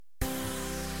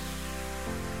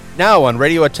Now on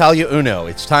Radio Italia Uno,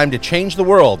 it's time to change the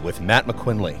world with Matt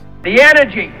McQuinley. The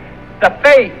energy, the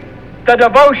faith, the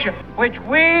devotion which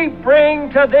we bring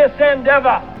to this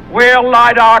endeavor will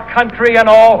light our country and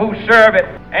all who serve it.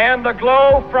 And the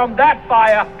glow from that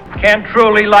fire can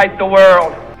truly light the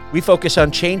world. We focus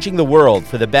on changing the world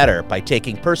for the better by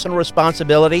taking personal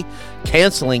responsibility,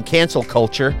 canceling cancel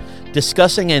culture,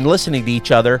 discussing and listening to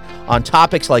each other on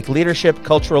topics like leadership,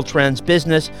 cultural trends,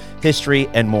 business, history,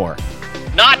 and more.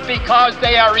 Not because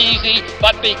they are easy,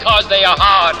 but because they are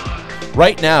hard.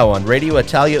 Right now on Radio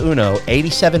Italia Uno,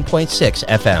 87.6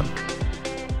 FM.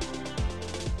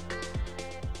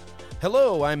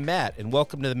 Hello, I'm Matt, and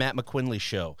welcome to the Matt McQuinley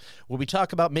Show, where we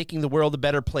talk about making the world a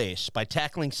better place by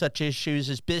tackling such issues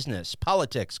as business,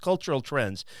 politics, cultural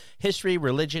trends, history,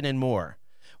 religion, and more.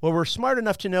 Where we're smart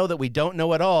enough to know that we don't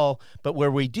know it all, but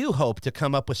where we do hope to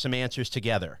come up with some answers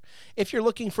together. If you're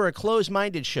looking for a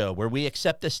closed-minded show where we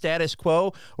accept the status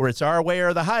quo, or it's our way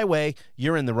or the highway,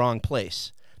 you're in the wrong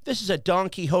place. This is a Don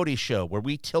Quixote show where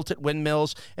we tilt at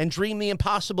windmills and dream the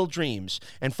impossible dreams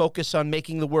and focus on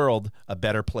making the world a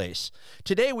better place.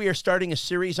 Today we are starting a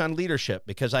series on leadership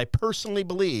because I personally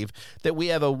believe that we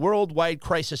have a worldwide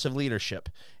crisis of leadership.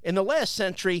 In the last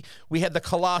century, we had the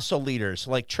colossal leaders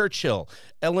like Churchill,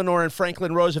 Eleanor and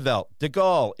Franklin Roosevelt, de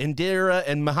Gaulle, Indira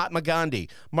and Mahatma Gandhi,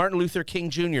 Martin Luther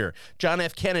King Jr., John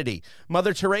F. Kennedy,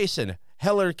 Mother Teresa,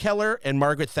 Helen Keller, and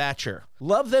Margaret Thatcher.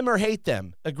 Love them or hate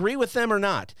them, agree with them or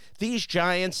not, these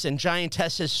giants and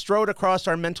giantesses strode across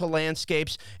our mental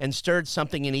landscapes and stirred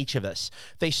something in each of us.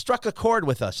 They struck a chord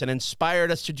with us and inspired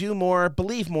us to do more,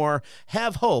 believe more,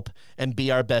 have hope, and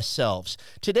be our best selves.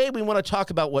 Today we want to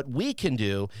talk about what we can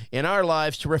do in our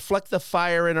lives to reflect the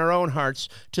fire in our own hearts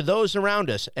to those around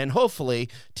us and hopefully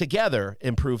together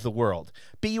improve the world.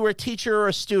 Be you a teacher or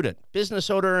a student,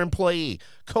 business owner or employee,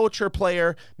 coach or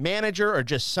player, manager, or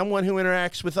just someone who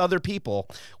interacts with other people,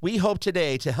 we hope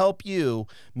today to help you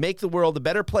make the world a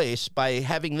better place by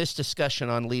having this discussion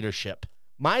on leadership.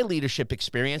 My leadership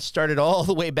experience started all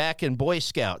the way back in Boy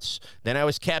Scouts. Then I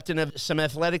was captain of some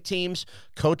athletic teams,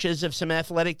 coaches of some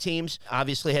athletic teams,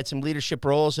 obviously had some leadership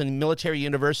roles in military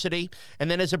university,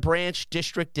 and then as a branch,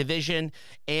 district, division,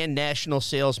 and national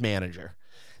sales manager.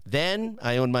 Then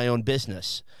I owned my own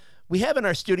business. We have in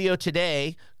our studio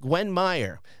today Gwen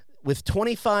Meyer, with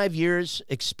 25 years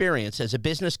experience as a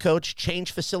business coach,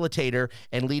 change facilitator,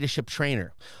 and leadership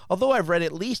trainer. Although I've read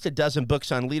at least a dozen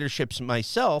books on leadership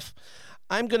myself,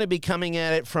 I'm going to be coming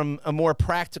at it from a more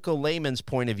practical layman's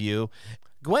point of view.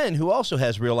 Gwen, who also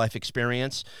has real-life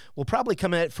experience, will probably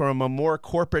come at it from a more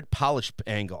corporate, polished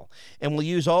angle. And we'll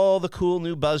use all the cool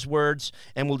new buzzwords,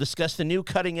 and we'll discuss the new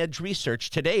cutting-edge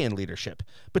research today in leadership.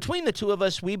 Between the two of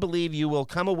us, we believe you will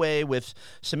come away with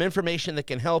some information that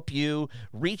can help you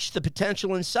reach the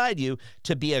potential inside you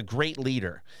to be a great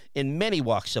leader in many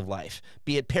walks of life,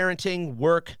 be it parenting,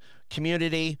 work,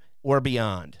 community, or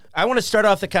beyond. I want to start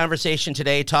off the conversation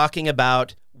today talking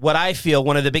about what I feel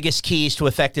one of the biggest keys to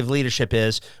effective leadership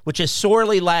is, which is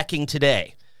sorely lacking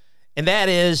today, and that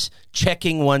is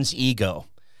checking one's ego.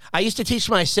 I used to teach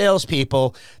my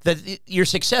salespeople that your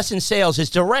success in sales is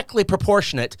directly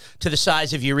proportionate to the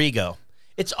size of your ego.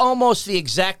 It's almost the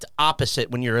exact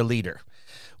opposite when you're a leader.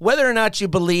 Whether or not you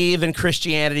believe in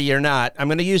Christianity or not, I'm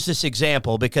going to use this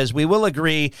example because we will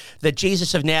agree that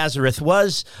Jesus of Nazareth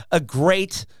was a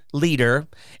great leader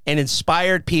and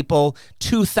inspired people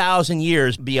 2,000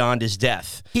 years beyond his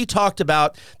death. He talked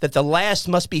about that the last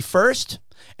must be first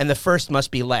and the first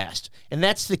must be last. And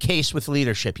that's the case with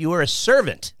leadership. You are a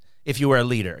servant if you are a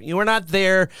leader. You are not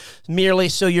there merely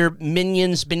so your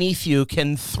minions beneath you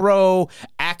can throw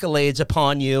accolades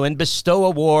upon you and bestow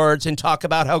awards and talk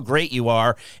about how great you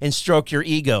are and stroke your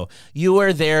ego. You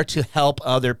are there to help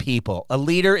other people. A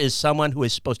leader is someone who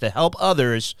is supposed to help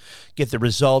others get the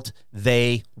result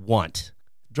they want.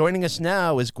 Joining us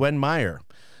now is Gwen Meyer.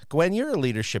 Gwen, you're a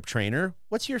leadership trainer.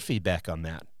 What's your feedback on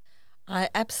that? I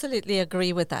absolutely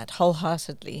agree with that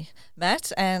wholeheartedly,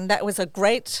 Matt, and that was a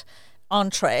great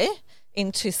entree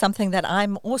into something that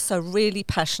I'm also really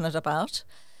passionate about.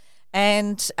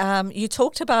 And you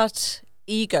talked about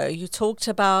ego. You talked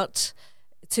about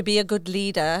to be a good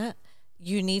leader,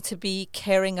 you need to be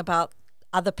caring about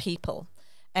other people.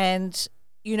 And,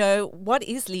 you know, what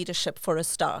is leadership for a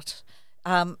start?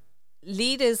 I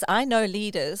know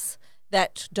leaders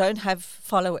that don't have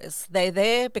followers. They're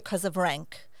there because of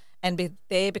rank and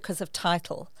there because of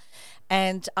title.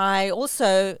 And I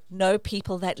also know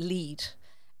people that lead,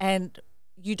 and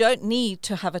you don't need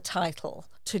to have a title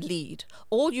to lead.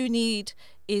 All you need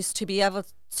is to be able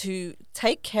to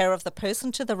take care of the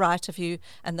person to the right of you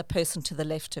and the person to the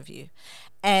left of you,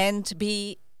 and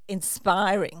be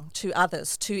inspiring to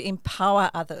others, to empower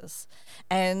others.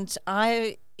 And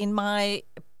in my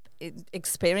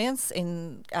experience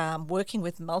in working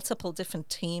with multiple different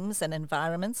teams and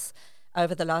environments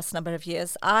over the last number of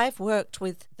years, I've worked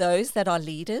with those that are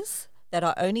leaders, that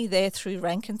are only there through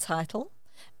rank and title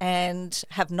and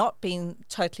have not been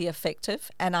totally effective.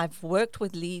 And I've worked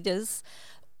with leaders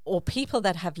or people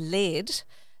that have led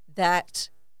that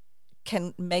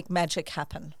can make magic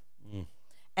happen.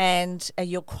 And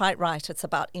you're quite right. It's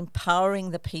about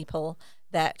empowering the people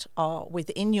that are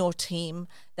within your team,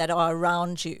 that are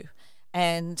around you.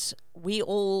 And we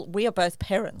are both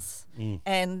parents.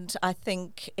 And I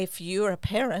think if you're a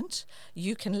parent,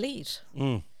 you can lead.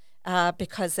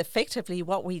 Because effectively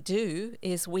what we do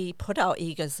is we put our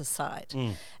egos aside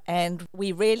and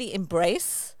we really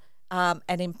embrace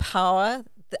and empower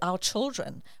our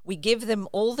children. We give them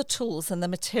all the tools and the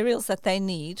materials that they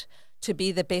need to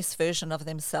be the best version of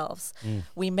themselves.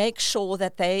 We make sure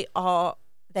that they have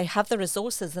the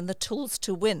resources and the tools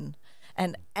to win.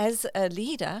 And as a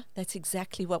leader, that's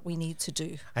exactly what we need to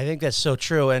do. I think that's so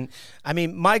true. And I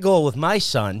mean, my goal with my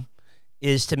son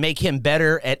is to make him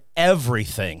better at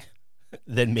everything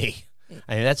than me.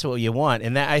 I mean, that's what you want.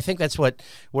 And I think that's what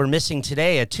we're missing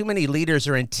today. Too many leaders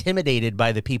are intimidated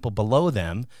by the people below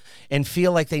them and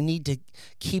feel like they need to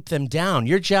keep them down.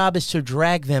 Your job is to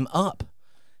drag them up.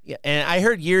 Yeah, and I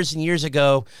heard years and years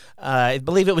ago, I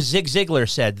believe it was Zig Ziglar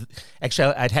said,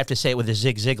 actually, I'd have to say it with a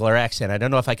Zig Ziglar accent. I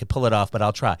don't know if I could pull it off, but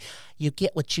I'll try. You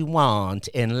get what you want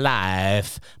in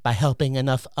life by helping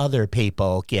enough other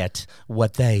people get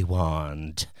what they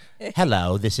want.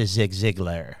 Hello, this is Zig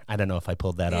Ziglar. I don't know if I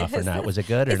pulled that off or not. Was it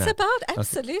good or not? It's about,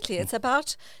 absolutely. It's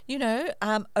about,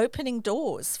 opening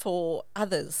doors for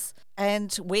others.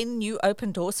 And when you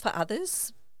open doors for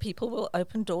others, people will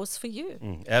open doors for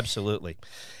you. Absolutely.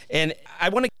 And I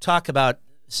want to talk about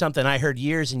something I heard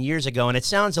years and years ago, and it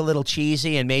sounds a little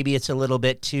cheesy and maybe it's a little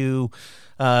bit too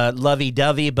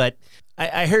lovey-dovey, but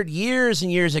I heard years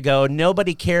and years ago,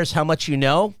 nobody cares how much you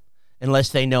know unless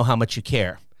they know how much you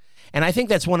care. And I think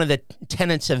that's one of the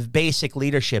tenets of basic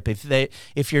leadership.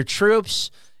 If your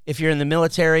troops, if you're in the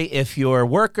military, if you're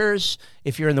workers,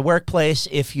 if you're in the workplace,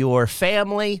 if you're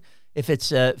family, if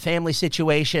it's a family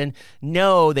situation,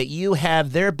 know that you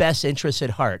have their best interests at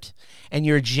heart and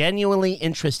you're genuinely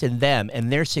interested in them and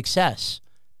their success.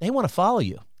 They want to follow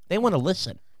you. They want to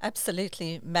listen.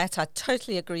 Absolutely, Matt. I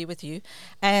totally agree with you.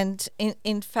 And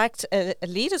in fact, a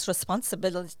leader's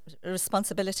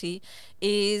responsibility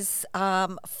is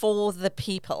for the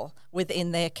people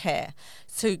within their care,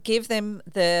 to give them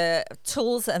the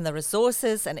tools and the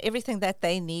resources and everything that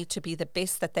they need to be the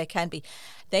best that they can be.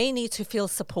 They need to feel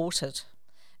supported.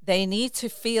 They need to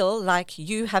feel like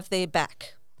you have their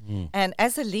back. And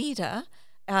as a leader,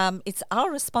 it's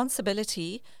our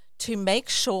responsibility to make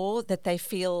sure that they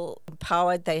feel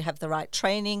empowered, they have the right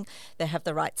training, they have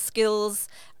the right skills,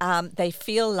 they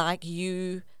feel like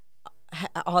you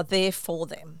are there for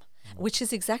them, which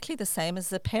is exactly the same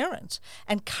as a parent.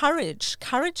 And courage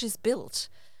is built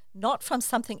not from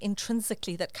something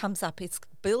intrinsically that comes up. It's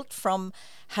built from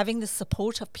having the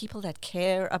support of people that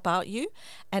care about you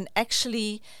and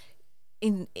actually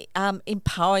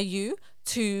empower you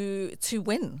to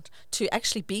win, to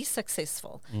actually be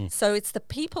successful. So it's the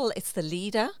people, it's the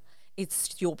leader,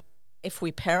 if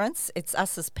we parents, it's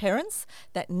us as parents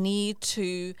that need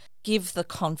to give the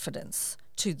confidence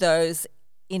to those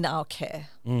in our care.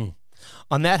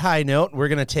 On that high note, we're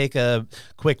going to take a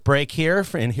quick break here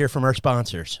and hear from our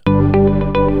sponsors.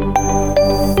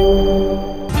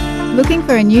 Looking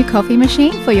for a new coffee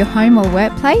machine for your home or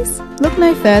workplace? Look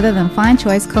no further than Fine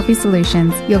Choice Coffee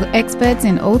Solutions, your experts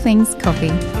in all things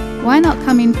coffee. Why not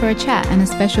come in for a chat and a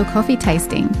special coffee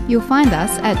tasting? You'll find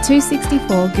us at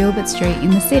 264 Gilbert Street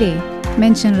in the city.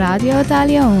 Mention Radio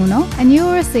Italia Uno and you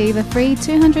will receive a free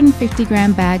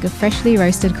 250-gram bag of freshly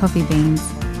roasted coffee beans.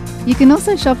 You can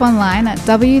also shop online at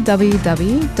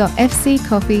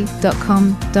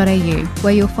www.fccoffee.com.au,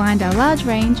 where you'll find our large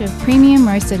range of premium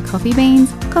roasted coffee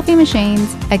beans, coffee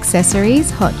machines, accessories,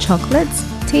 hot chocolates,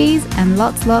 teas, and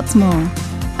lots more.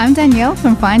 I'm Danielle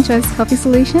from Fine Choice Coffee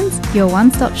Solutions, your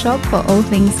one-stop shop for all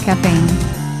things caffeine.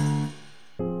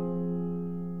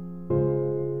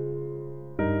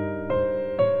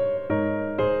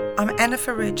 I'm Anna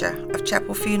Farrugia of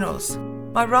Chapel Funerals.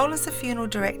 My role as a funeral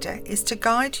director is to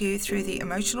guide you through the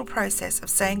emotional process of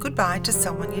saying goodbye to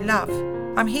someone you love.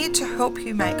 I'm here to help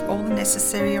you make all the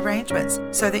necessary arrangements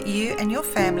so that you and your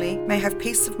family may have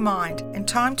peace of mind and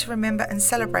time to remember and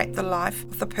celebrate the life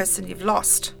of the person you've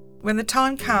lost. When the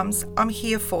time comes, I'm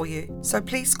here for you, so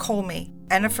please call me,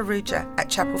 Anna Farrugia, at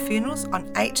Chapel Funerals on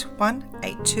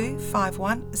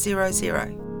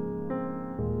 81825100.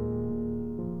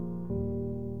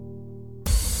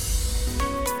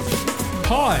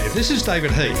 Hi, this is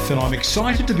David Heath, and I'm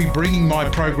excited to be bringing my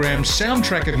program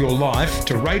Soundtrack of Your Life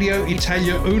to Radio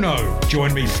Italia Uno.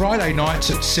 Join me Friday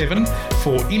nights at 7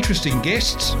 for interesting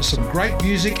guests, some great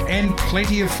music and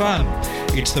plenty of fun.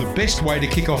 It's the best way to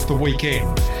kick off the weekend.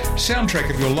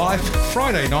 Soundtrack of Your Life,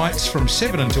 Friday nights from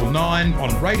 7 until 9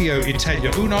 on Radio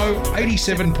Italia Uno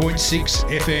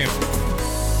 87.6 FM.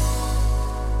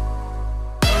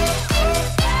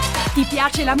 Ti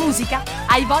piace la musica?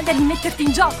 Hai voglia di metterti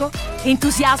in gioco?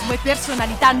 Entusiasmo e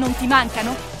personalità non ti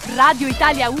mancano? Radio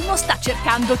Italia 1 sta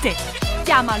cercando te.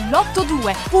 Chiama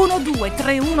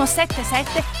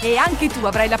l'82123177 e anche tu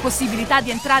avrai la possibilità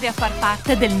di entrare a far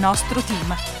parte del nostro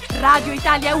team. Radio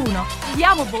Italia 1,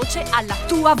 diamo voce alla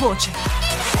tua voce.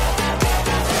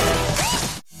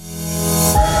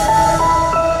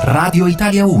 Radio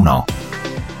Italia 1.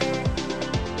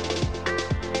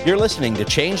 You're listening to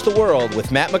Change the World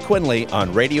with Matt McQuinley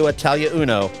on Radio Italia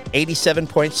Uno,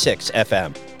 87.6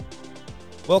 FM.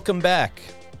 Welcome back.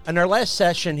 In our last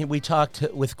session, we talked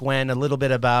with Gwen a little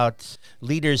bit about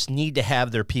leaders need to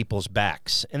have their people's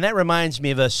backs. And that reminds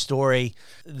me of a story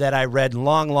that I read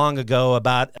long ago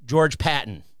about George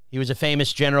Patton. He was a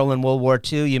famous general in World War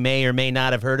II. You may or may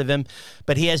not have heard of him,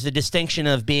 but he has the distinction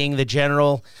of being the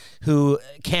general who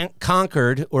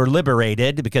conquered or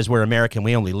liberated, because we're American,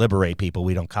 we only liberate people,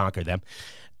 we don't conquer them,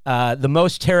 the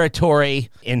most territory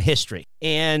in history.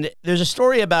 And there's a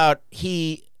story about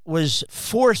he was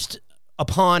forced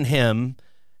upon him,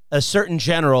 a certain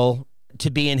general,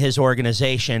 to be in his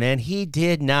organization, and he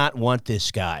did not want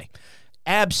this guy.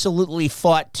 Absolutely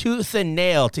fought tooth and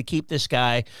nail to keep this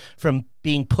guy from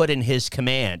being put in his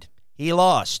command. He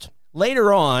lost.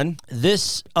 Later on,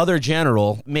 this other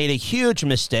general made a huge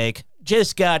mistake,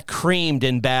 just got creamed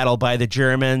in battle by the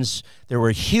Germans. There were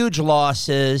huge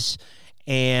losses,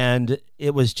 and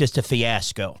it was just a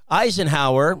fiasco.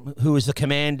 Eisenhower, who was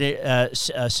the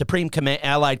Supreme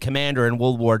Allied commander in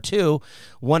World War II,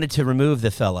 wanted to remove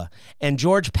the fella, and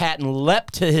George Patton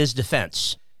leapt to his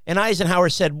defense. And Eisenhower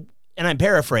said, and I'm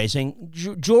paraphrasing,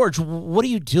 George, what are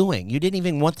you doing? You didn't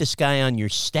even want this guy on your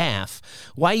staff.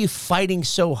 Why are you fighting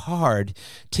so hard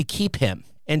to keep him?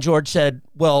 And George said,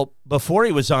 well, before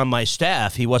he was on my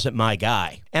staff, he wasn't my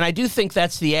guy. And I do think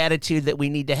that's the attitude that we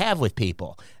need to have with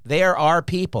people. They are our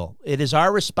people. It is our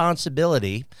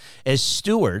responsibility as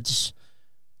stewards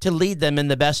to lead them in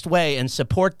the best way and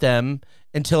support them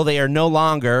until they are no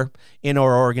longer in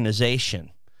our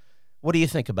organization. What do you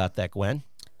think about that, Gwen?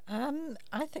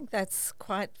 I think that's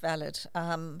quite valid.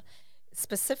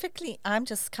 Specifically, I'm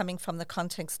just coming from the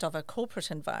context of a corporate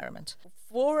environment.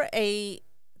 For a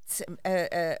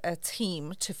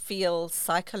team to feel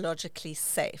psychologically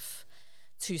safe,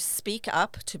 to speak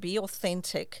up, to be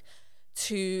authentic,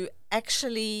 to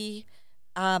actually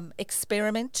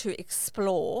experiment, to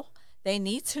explore, they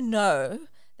need to know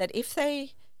that if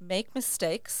they make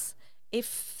mistakes,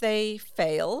 if they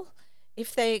fail,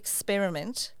 if they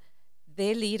experiment,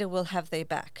 their leader will have their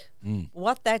back.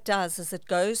 What that does is it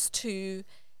goes to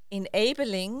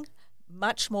enabling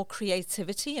much more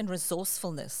creativity and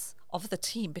resourcefulness of the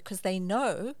team, because they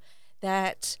know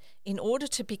that in order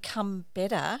to become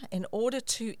better, in order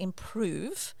to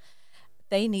improve,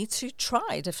 they need to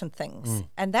try different things.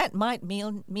 And that might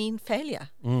mean failure.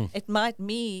 It might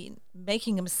mean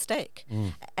making a mistake.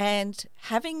 And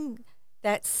having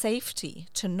that safety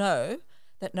to know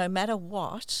that no matter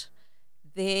what,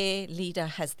 their leader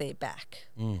has their back,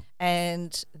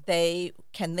 and they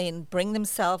can then bring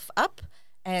themselves up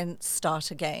and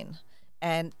start again.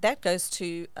 And that goes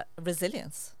to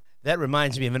resilience. That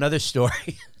reminds me of another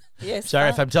story. Yes. Sorry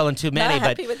if I'm telling too many,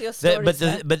 but happy with your stories,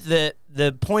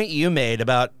 the point you made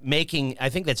about making, I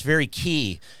think that's very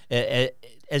key.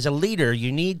 As a leader,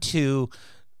 you need to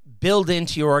build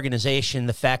into your organization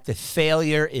the fact that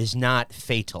failure is not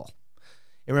fatal.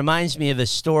 It reminds me of a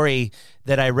story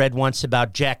that I read once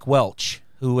about Jack Welch,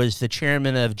 who was the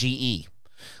chairman of GE,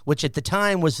 which at the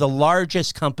time was the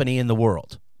largest company in the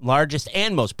world, largest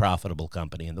and most profitable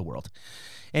company in the world.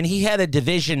 And he had a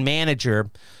division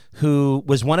manager who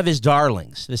was one of his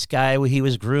darlings. This guy, he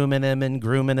was grooming him,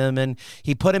 and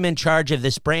he put him in charge of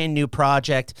this brand new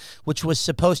project, which was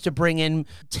supposed to bring in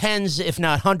tens, if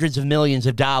not hundreds of millions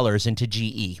of dollars into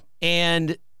GE.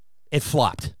 And it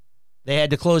flopped. They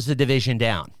had to close the division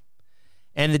down.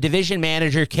 And the division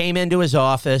manager came into his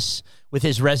office with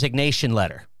his resignation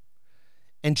letter.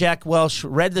 And Jack Welch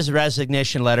read this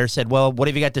resignation letter, said, well, what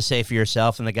have you got to say for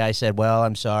yourself? And the guy said, well,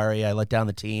 I'm sorry. I let down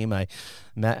the team. I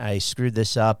screwed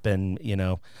this up, and,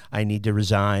 I need to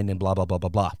resign, and blah, blah, blah, blah,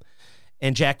 blah.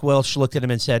 And Jack Welch looked at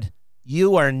him and said,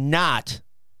 you are not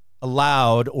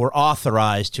allowed or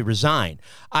authorized to resign.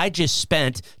 I just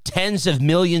spent tens of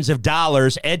millions of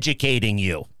dollars educating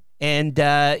you. And,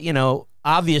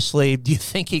 obviously, do you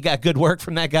think he got good work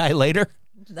from that guy later?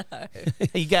 No.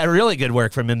 You got really good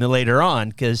work from him later on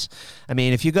because,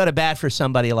 if you go to bat for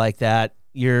somebody like that,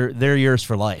 they're yours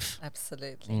for life.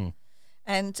 Absolutely.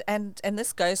 And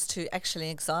this goes to actually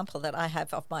an example that I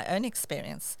have of my own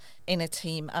experience in a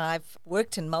team. I've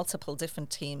worked in multiple different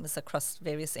teams across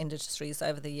various industries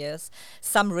over the years,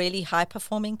 some really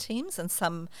high-performing teams and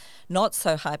some not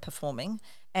so high-performing.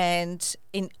 And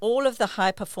in all of the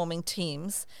high-performing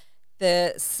teams,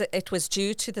 it was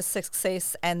due to the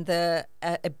success and the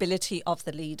ability of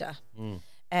the leader.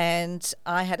 And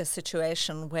I had a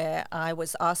situation where I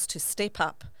was asked to step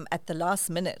up at the last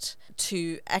minute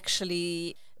to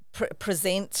actually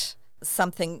present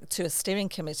something to a steering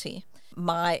committee.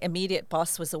 My immediate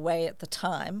boss was away at the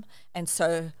time, and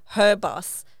so her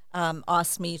boss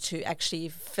asked me to actually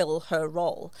fill her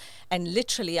role. And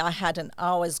literally I had an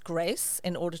hour's grace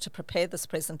in order to prepare this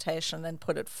presentation and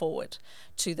put it forward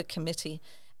to the committee.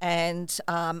 And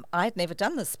I'd never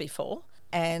done this before.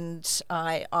 And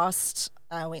I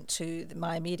went to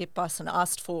my immediate boss and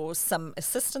asked for some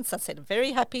assistance. I said,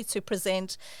 very happy to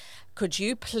present. Could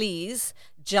you please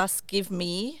just give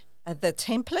me the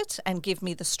template and give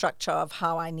me the structure of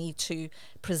how I need to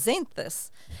present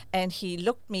this? And he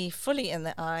looked me fully in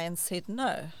the eye and said,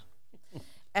 no.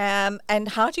 And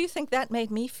how do you think that made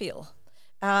me feel?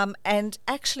 And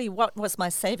actually what was my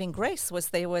saving grace was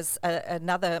there was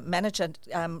another manager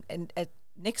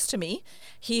next to me.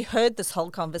 He heard this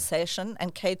whole conversation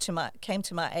and came to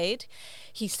my aid.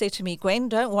 He said to me, Gwen,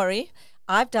 don't worry.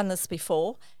 I've done this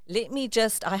before.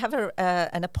 I have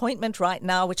an appointment right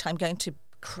now, which I'm going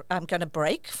to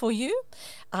break for you.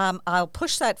 I'll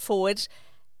push that forward.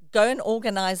 Go and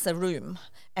organize a room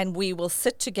and we will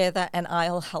sit together and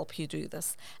I'll help you do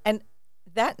this. And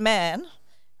that man,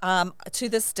 to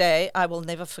this day, I will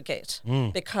never forget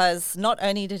because not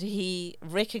only did he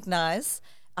recognize,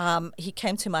 he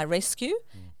came to my rescue,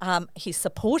 he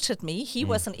supported me. He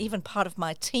wasn't even part of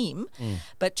my team.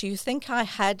 But do you think I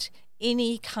had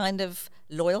any kind of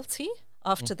loyalty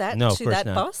after that to that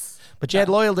boss? But you had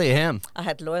loyalty to him. I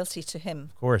had loyalty to him.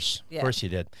 Of course. Of course you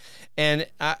did. And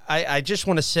I just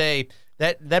want to say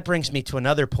that brings me to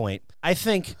another point. I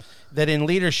think that in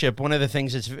leadership, one of the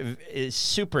things is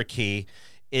super key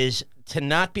is to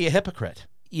not be a hypocrite.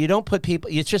 You don't put people,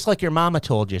 it's just like your mama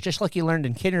told you, just like you learned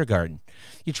in kindergarten.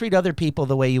 You treat other people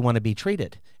the way you want to be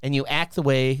treated, and you act the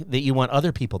way that you want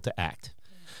other people to act.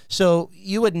 So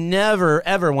you would never,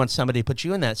 ever want somebody to put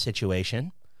you in that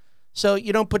situation. So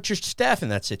you don't put your staff in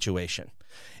that situation.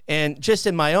 And just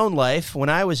in my own life, when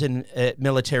I was in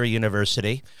military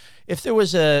university, if there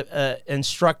was a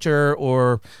instructor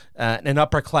or an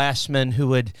upperclassman who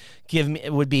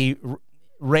would be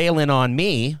railing on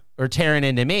me or tearing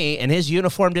into me, and his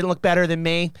uniform didn't look better than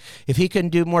me, if he couldn't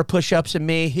do more push-ups than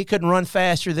me, he couldn't run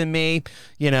faster than me,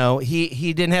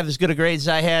 he didn't have as good a grades as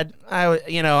I had,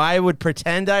 I would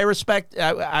pretend I respect,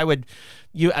 I'd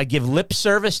give lip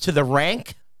service to the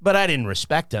rank, but I didn't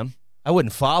respect him. I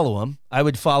wouldn't follow him. I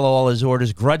would follow all his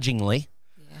orders grudgingly.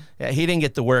 Yeah, he didn't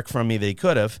get the work from me that he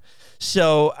could have.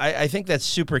 So I think that's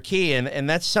super key, and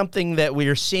that's something that we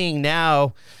are seeing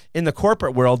now in the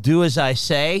corporate world. Do as I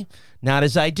say, not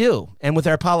as I do. And with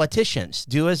our politicians,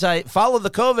 do as I follow the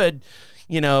COVID,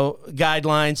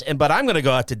 guidelines. But I'm going to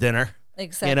go out to dinner.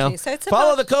 Exactly. So it's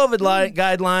follow the COVID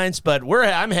guidelines, but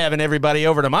I'm having everybody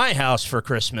over to my house for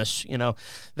Christmas.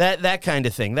 That kind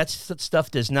of thing. That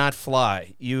stuff does not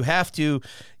fly. You have to,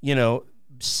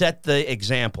 set the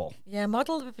example. Yeah,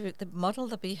 model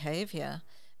the behavior,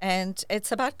 and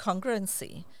it's about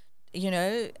congruency.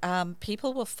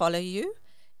 People will follow you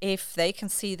if they can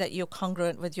see that you're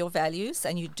congruent with your values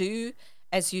and you do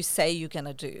as you say you're going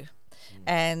to do.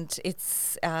 And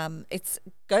it's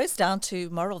goes down to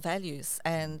moral values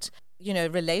and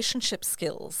relationship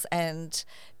skills and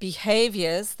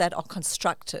behaviors that are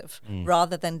constructive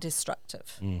rather than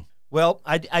destructive. Well,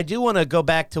 I do want to go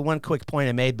back to one quick point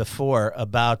I made before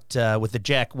about with the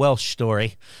Jack Welch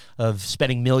story of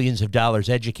spending millions of dollars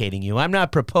educating you. I'm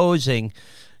not proposing,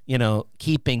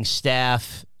 keeping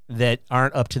staff that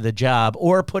aren't up to the job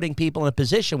or putting people in a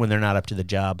position when they're not up to the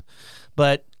job.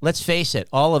 But let's face it,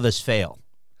 all of us fail.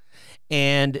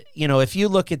 And, if you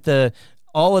look at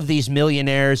all of these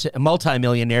millionaires,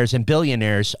 multimillionaires, and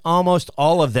billionaires, almost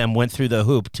all of them went through the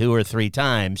hoop 2 or 3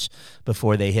 times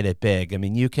before they hit it big. I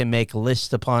mean, you can make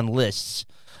lists upon lists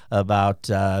about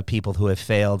people who have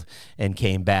failed and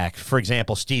came back. For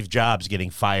example, Steve Jobs getting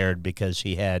fired because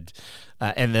he had,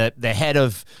 and the head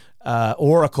of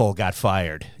Oracle got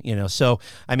fired. So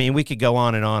I mean, we could go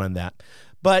on and that,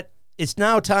 but it's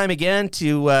now time again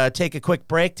to take a quick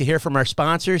break to hear from our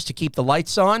sponsors to keep the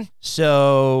lights on.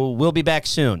 So we'll be back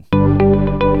soon.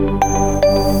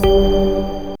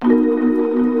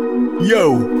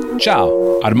 Yo!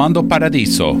 Ciao, Armando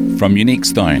Paradiso from Unique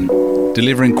Stone,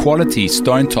 delivering quality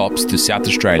stone tops to South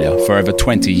Australia for over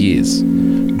 20 years.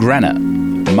 Granite,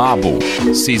 marble,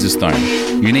 Caesar stone,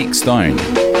 Unique Stone,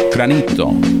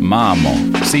 granito, marmo,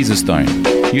 Caesar stone,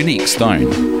 Unique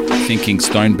Stone. Thinking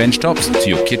stone benchtops to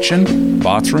your kitchen,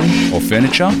 bathroom or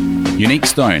furniture? Unique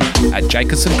Stone at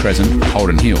Jacobson Crescent,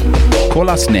 Holden Hill. Call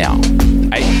us now,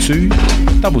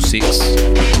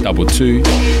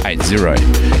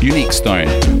 8266-2280. Unique Stone,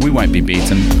 we won't be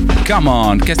beaten. Come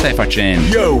on, che stai facendo?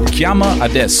 Yo! Chiama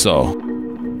adesso.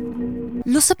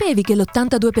 Lo sapevi che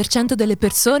l'82% delle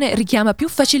persone richiama più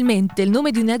facilmente il nome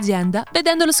di un'azienda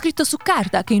vedendolo scritto su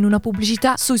carta che in una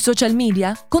pubblicità sui social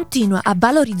media? Continua a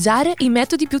valorizzare i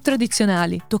metodi più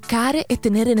tradizionali, toccare e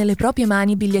tenere nelle proprie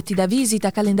mani biglietti da visita,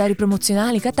 calendari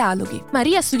promozionali, cataloghi.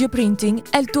 Maria Studio Printing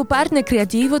è il tuo partner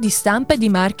creativo di stampa e di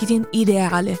marketing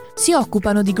ideale. Si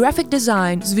occupano di graphic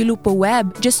design, sviluppo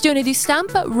web, gestione di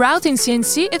stampa, routing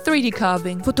CNC e 3D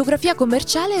carving, fotografia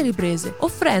commerciale e riprese,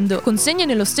 offrendo consegne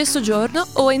nello stesso giorno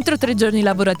o entro 3 giorni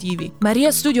lavorativi.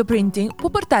 Maria Studio Printing può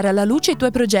portare alla luce i tuoi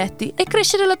progetti e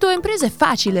crescere la tua impresa è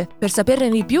facile. Per saperne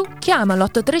di più, chiama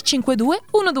l'8352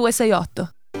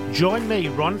 1268. Join me,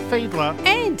 Ron Fiedler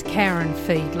and Karen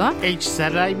Fiedler each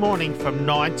Saturday morning from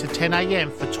 9 to 10 a.m.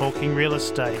 for Talking Real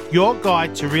Estate, your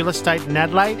guide to real estate in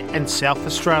Adelaide and South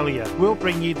Australia. We'll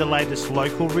bring you the latest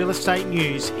local real estate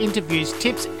news, interviews,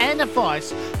 tips and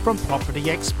advice from property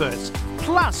experts,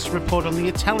 plus report on the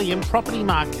Italian property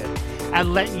market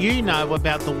and let you know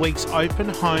about the week's open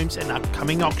homes and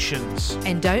upcoming auctions.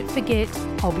 And don't forget,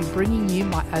 I'll be bringing you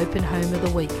my open home of the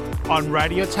week. On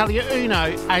Radio Italia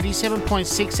Uno,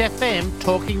 87.6 FM,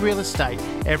 Talking Real Estate,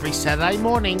 every Saturday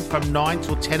morning from 9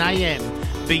 till 10 a.m.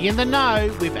 Be in the know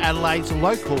with Adelaide's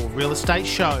local real estate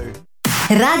show.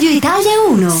 Radio Italia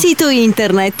 1, sito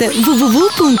internet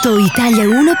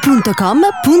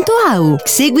www.italia1.com.au.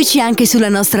 Seguici anche sulla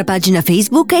nostra pagina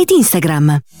Facebook ed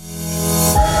Instagram.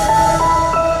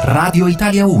 Radio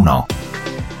Italia 1.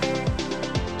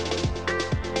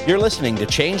 You're listening to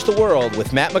Change the World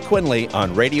with Matt McQuinley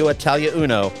on Radio Italia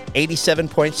Uno,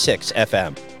 87.6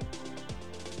 FM.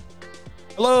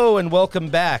 Hello and welcome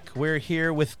back. We're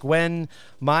here with Gwen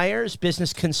Myers,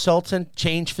 business consultant,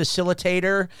 change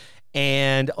facilitator,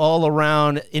 and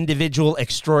all-around individual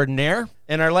extraordinaire.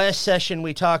 In our last session,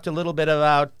 we talked a little bit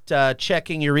about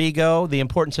checking your ego, the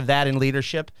importance of that in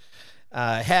leadership,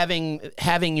 having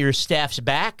your staff's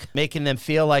back, making them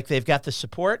feel like they've got the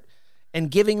support, and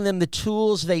giving them the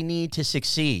tools they need to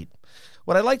succeed.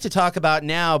 What I'd like to talk about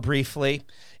now briefly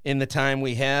in the time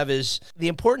we have is the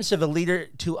importance of a leader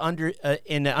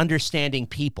in understanding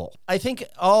people. I think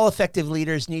all effective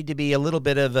leaders need to be a little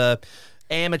bit of a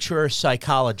amateur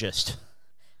psychologist.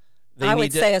 I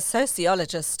would say a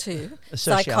sociologist too,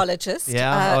 psychologist,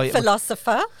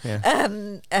 philosopher,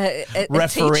 a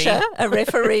teacher, a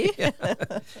referee.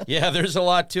 Yeah, there's a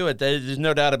lot to it. There's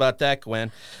no doubt about that,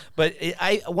 Gwen. But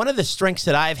one of the strengths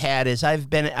that I've had is I've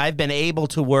been able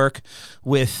to work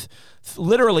with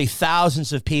literally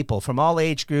thousands of people from all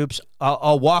age groups,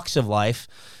 all walks of life,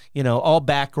 all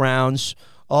backgrounds,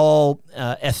 all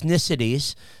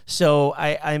ethnicities. So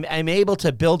I'm able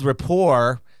to build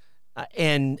rapport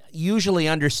and usually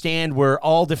understand where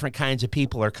all different kinds of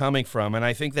people are coming from. And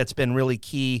I think that's been really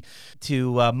key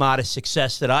to modest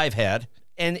success that I've had.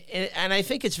 And I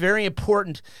think it's very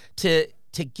important to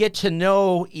get to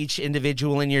know each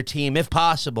individual in your team, if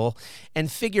possible, and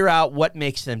figure out what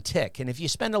makes them tick. And if you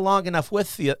spend long enough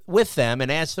with them and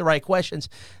ask the right questions,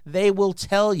 they will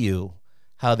tell you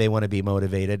how they want to be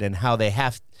motivated and how they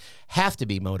have to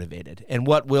be motivated and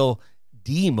what will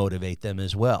demotivate them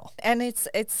as well. And it's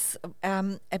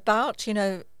about,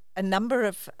 a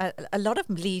lot of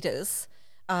leaders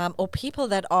or people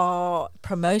that are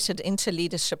promoted into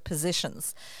leadership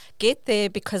positions get there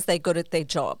because they're good at their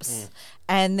jobs.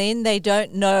 And then they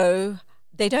don't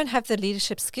have the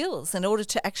leadership skills in order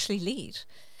to actually lead.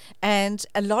 And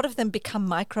a lot of them become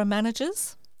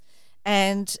micromanagers.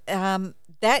 And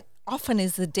that often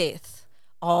is the death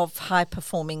of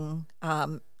high-performing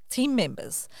team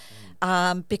members.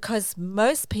 Because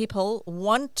most people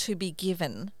want to be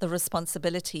given the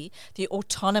responsibility, the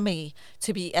autonomy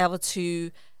to be able to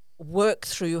work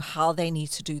through how they need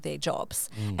to do their jobs.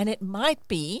 And it might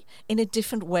be in a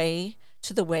different way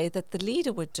to the way that the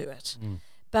leader would do it.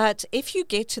 But if you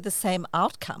get to the same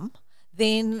outcome,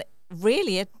 then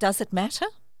really does it matter?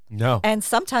 No. And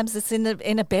sometimes it's in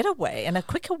a better way, in a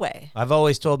quicker way. I've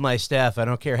always told my staff, I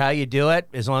don't care how you do it,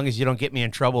 as long as you don't get me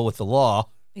in trouble with the law.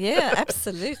 Yeah,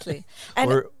 absolutely.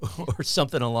 And or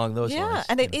something along those lines. Yeah,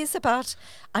 and it is about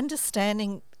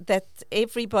understanding that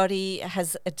everybody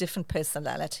has a different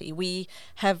personality. We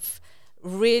have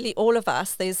really, all of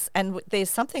us, there's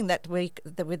something that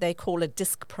they call a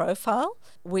DISC profile,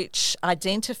 which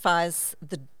identifies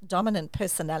the dominant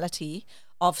personality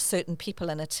of certain people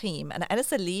in a team. And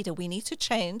as a leader, we need to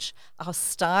change our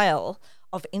style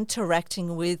of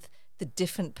interacting with the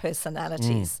different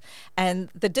personalities. And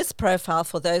the DISC profile,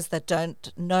 for those that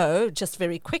don't know, just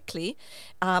very quickly,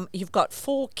 you've got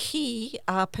 4 key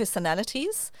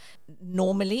personalities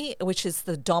normally, which is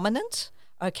the dominant.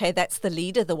 Okay, that's the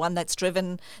leader, the one that's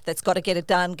driven, that's got to get it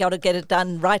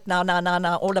done right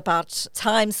now, all about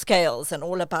time scales and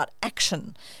all about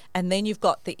action. And then you've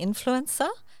got the influencer,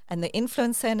 and the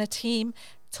influencer in a team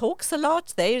talks a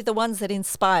lot. They're the ones that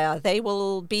inspire. They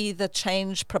will be the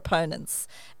change proponents,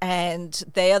 and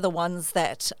they are the ones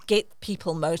that get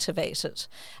people motivated.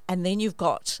 And then you've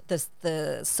got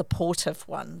the supportive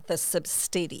one, the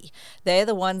steady. They're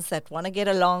the ones that want to get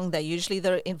along. They're usually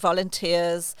the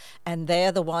volunteers, and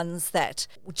they're the ones that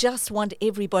just want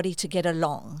everybody to get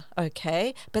along.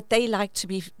 Okay, but they like to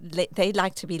be led.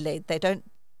 They don't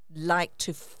like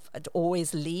to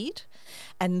always lead.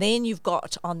 And then you've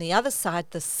got on the other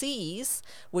side the C's,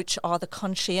 which are the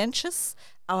conscientious,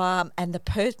 and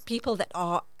the people that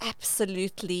are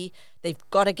absolutely, they've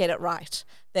got to get it right.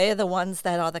 They're the ones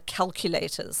that are the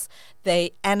calculators.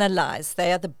 They analyze.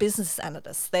 They are the business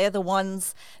analysts. They're the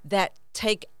ones that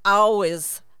take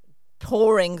hours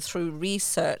pouring through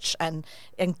research and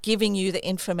giving you the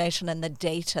information and the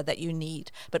data that you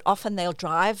need. But often they'll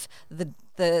drive the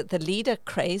leader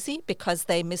crazy because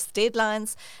they miss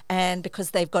deadlines and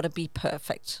because they've got to be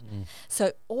perfect.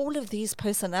 So all of these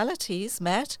personalities,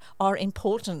 Matt, are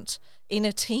important in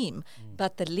a team,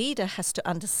 but the leader has to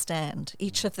understand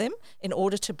each of them in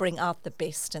order to bring out the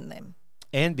best in them.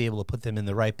 And be able to put them in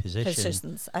the right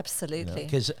Positions, absolutely.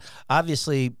 Because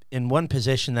obviously in one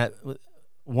position that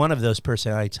one of those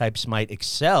personality types might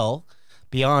excel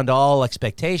beyond all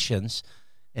expectations,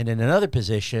 and in another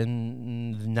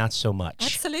position, not so much.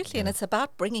 Absolutely, and it's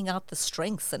about bringing out the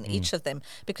strengths in each of them,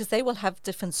 because they will have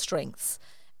different strengths.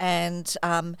 And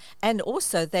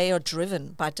also they are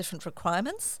driven by different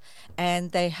requirements,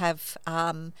 and they have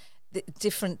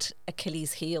different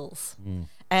Achilles heels.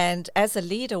 And as a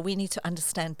leader, we need to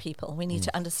understand people. We need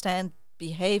to understand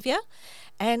behavior,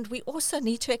 and we also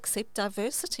need to accept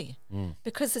diversity,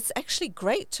 because it's actually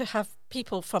great to have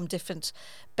people from different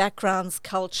backgrounds,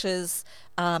 cultures,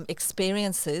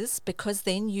 experiences, because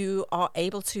then you are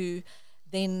able to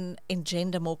then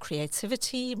engender more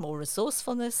creativity, more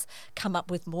resourcefulness, come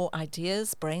up with more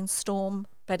ideas, brainstorm.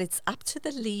 But it's up to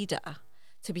the leader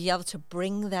to be able to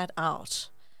bring that out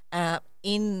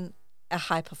in a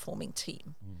high-performing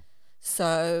team.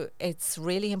 So it's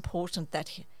really important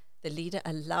that the leader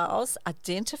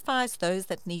identifies those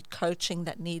that need coaching,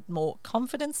 that need more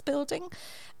confidence building,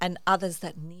 and others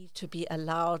that need to be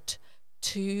allowed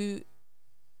to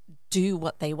do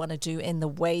what they want to do in the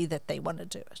way that they want to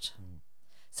do it.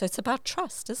 So it's about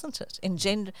trust, isn't it?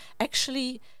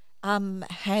 Actually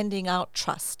handing out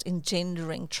trust,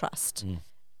 engendering trust,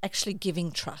 actually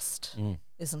giving trust,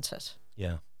 isn't it?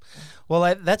 Yeah.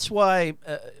 Well, that's why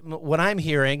what I'm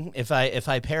hearing, if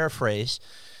I paraphrase,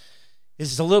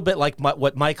 is a little bit like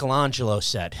what Michelangelo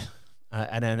said.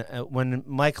 And then when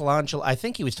Michelangelo, I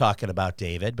think he was talking about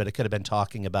David, but it could have been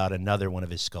talking about another one of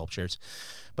his sculptures.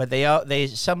 But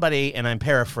somebody, and I'm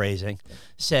paraphrasing,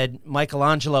 said,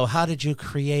 Michelangelo, how did you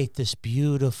create this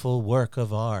beautiful work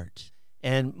of art?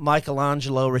 And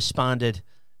Michelangelo responded,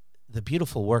 the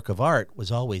beautiful work of art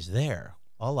was always there.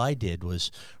 All I did was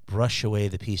brush away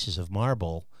the pieces of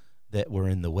marble that were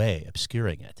in the way,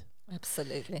 obscuring it.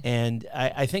 Absolutely. And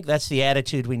I think that's the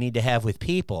attitude we need to have with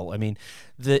people. I mean,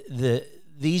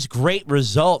 these great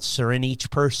results are in each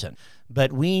person,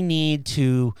 but we need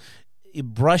to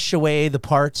brush away the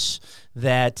parts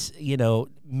that,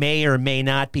 may or may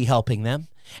not be helping them,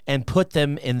 and put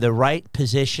them in the right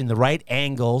position, the right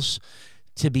angles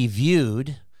to be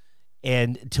viewed,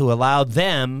 and to allow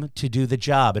them to do the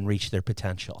job and reach their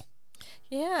potential.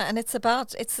 Yeah, and it's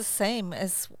the same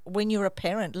as when you're a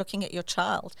parent looking at your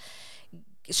child,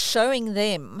 showing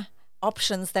them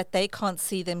options that they can't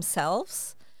see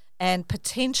themselves, and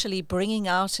potentially bringing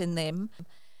out in them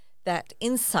that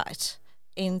insight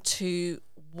into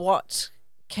what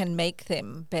can make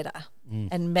them better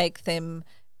and make them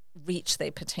reach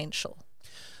their potential.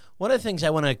 One of the things I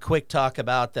want to quick talk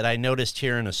about that I noticed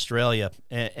here in Australia,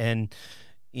 and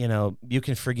you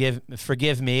can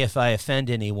forgive me if I offend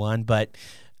anyone, but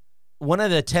one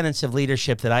of the tenets of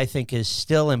leadership that I think is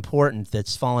still important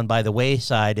that's fallen by the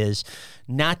wayside is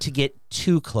not to get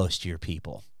too close to your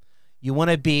people. You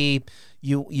want to be,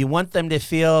 you want them to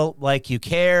feel like you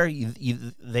care.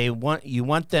 You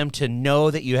want them to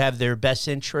know that you have their best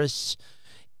interests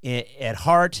at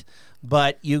heart,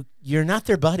 but you're not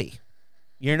their buddy.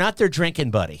 You're not their drinking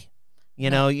buddy.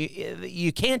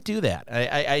 You can't do that.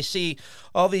 I see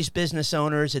all these business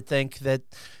owners that think that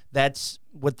that's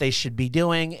what they should be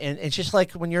doing, and it's just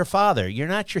like when you're a father, you're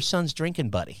not your son's drinking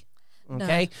buddy.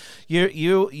 Okay, no.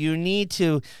 You need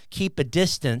to keep a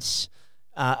distance,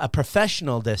 a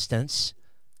professional distance,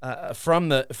 from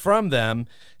them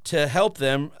to help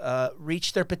them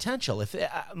reach their potential. If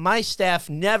my staff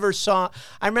never saw,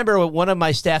 I remember one of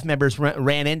my staff members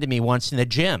ran into me once in the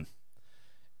gym.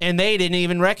 And they didn't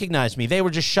even recognize me. They were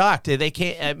just shocked. They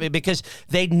can't because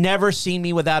they'd never seen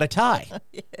me without a tie.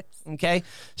 Yes. Okay.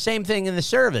 Same thing in the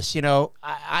service.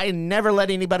 I never let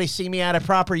anybody see me out of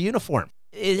proper uniform.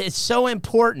 It's so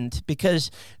important because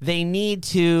you need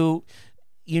to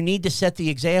set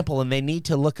the example, and they need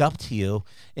to look up to you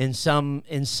in some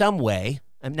way,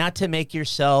 and not to make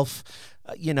yourself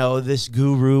this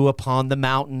guru upon the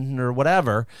mountain or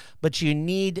whatever, but you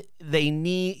need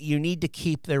to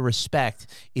keep their respect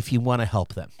if you want to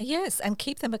help them. Yes, and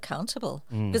keep them accountable,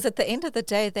 because at the end of the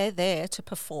day, they're there to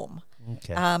perform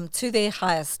to their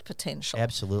highest potential.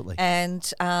 Absolutely. And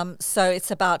so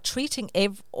it's about treating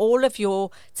all of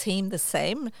your team the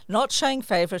same, not showing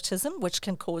favoritism, which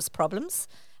can cause problems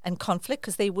and conflict,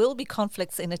 because there will be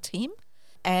conflicts in a team.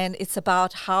 And it's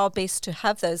about how best to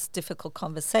have those difficult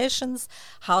conversations,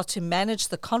 how to manage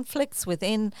the conflicts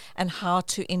within, and how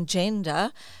to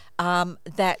engender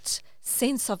that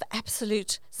sense of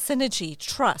absolute synergy,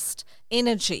 trust,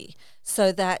 energy,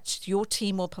 so that your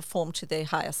team will perform to their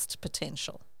highest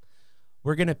potential.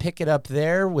 We're going to pick it up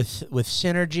there with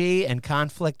synergy and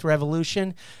conflict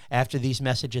resolution after these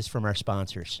messages from our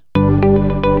sponsors.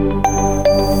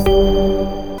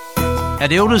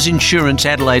 At Elders Insurance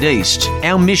Adelaide East,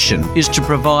 our mission is to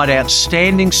provide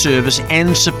outstanding service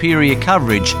and superior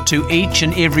coverage to each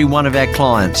and every one of our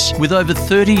clients. With over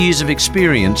 30 years of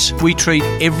experience, we treat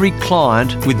every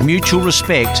client with mutual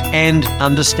respect and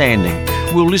understanding.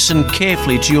 We'll listen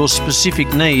carefully to your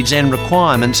specific needs and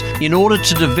requirements in order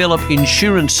to develop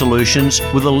insurance solutions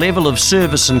with a level of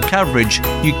service and coverage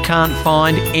you can't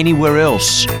find anywhere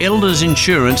else. Elders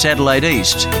Insurance Adelaide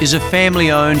East is a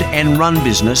family-owned and run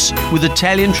business with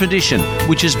Italian tradition,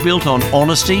 which is built on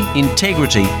honesty,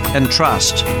 integrity and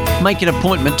trust. Make an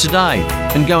appointment today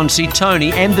and go and see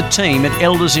Tony and the team at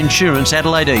Elders Insurance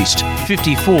Adelaide East,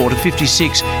 54 to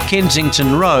 56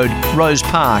 Kensington Road, Rose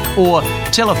Park, or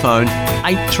telephone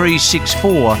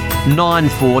 8364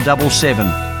 9477.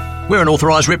 We're an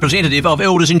authorised representative of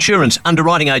Elders Insurance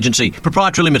Underwriting Agency,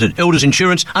 Proprietary Limited, Elders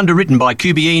Insurance, underwritten by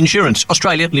QBE Insurance,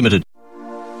 Australia Limited.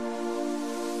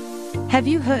 Have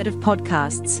you heard of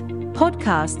podcasts?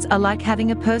 Podcasts are like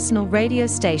having a personal radio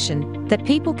station that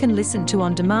people can listen to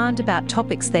on demand about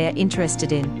topics they are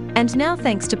interested in. And now,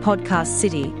 thanks to Podcast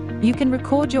City, you can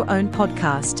record your own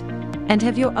podcast and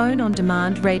have your own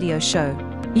on-demand radio show.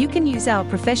 You can use our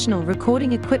professional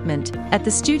recording equipment at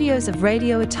the studios of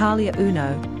Radio Italia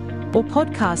Uno, or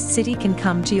Podcast City can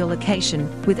come to your location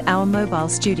with our mobile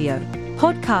studio.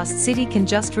 Podcast City can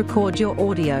just record your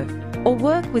audio or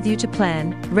work with you to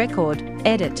plan, record,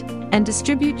 edit, and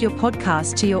distribute your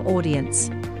podcast to your audience.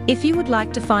 If you would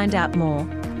like to find out more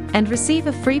and receive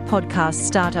a free podcast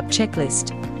startup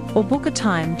checklist or book a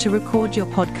time to record your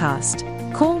podcast,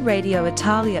 call Radio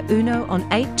Italia Uno on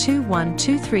 821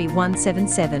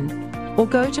 23177 or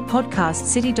go to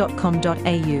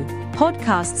podcastcity.com.au.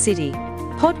 Podcast City.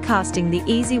 Podcasting the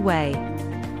easy way.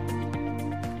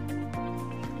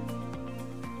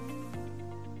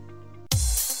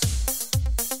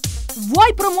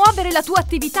 Vuoi promuovere la tua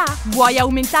attività? Vuoi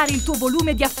aumentare il tuo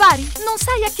volume di affari? Non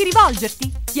sai a chi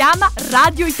rivolgerti? Chiama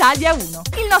Radio Italia 1.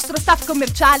 Il nostro staff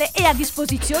commerciale è a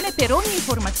disposizione per ogni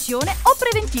informazione o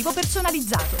preventivo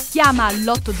personalizzato. Chiama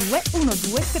all'82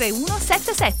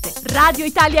 123177. Radio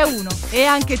Italia 1. E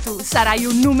anche tu sarai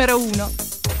un numero 1.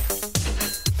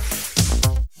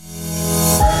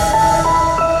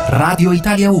 Radio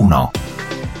Italia 1.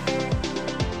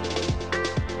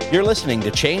 You're listening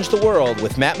to Change the World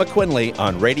with Matt McQuinley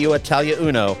on Radio Italia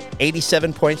Uno,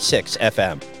 87.6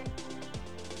 FM.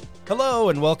 Hello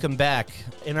and welcome back.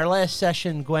 In our last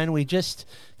session, Gwen, we just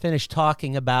finished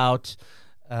talking about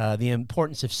the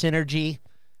importance of synergy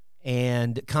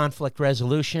and conflict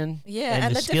resolution,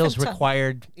 and the skills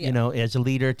required, as a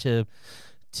leader to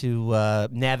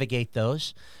navigate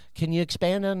those. Can you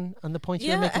expand on the points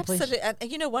you're making, please? Yeah,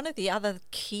 absolutely. And one of the other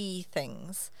key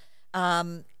things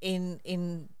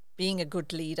in being a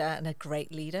good leader and a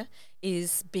great leader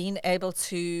is being able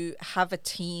to have a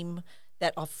team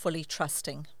that are fully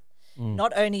trusting.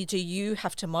 Not only do you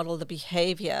have to model the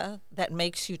behavior that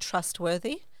makes you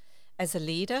trustworthy as a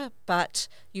leader, but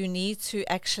you need to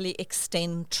actually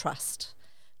extend trust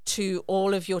to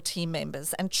all of your team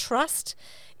members. And trust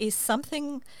is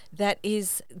something that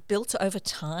is built over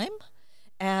time.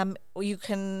 You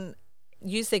can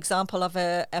use the example of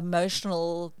an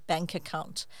emotional bank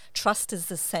account. Trust is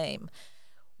the same.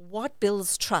 What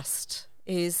builds trust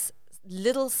is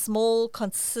little, small,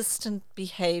 consistent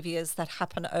behaviors that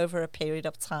happen over a period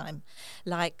of time,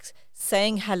 like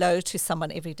saying hello to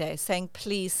someone every day, saying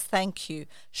please, thank you,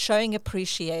 showing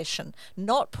appreciation,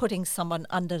 not putting someone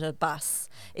under the bus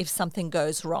if something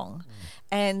goes wrong.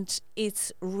 And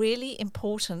it's really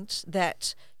important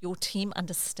that your team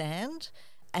understand,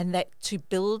 and that to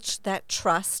build that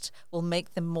trust will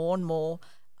make them more and more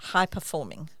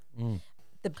high-performing.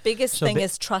 The biggest thing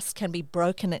is trust can be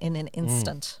broken in an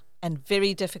instant. And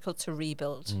very difficult to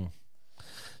rebuild.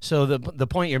 So the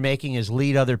point you're making is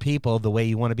lead other people the way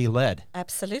you want to be led.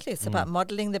 Absolutely. It's about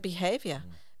modeling the behavior,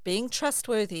 being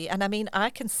trustworthy. And I mean, I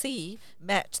can see,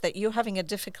 Matt, that you're having a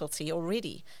difficulty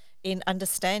already in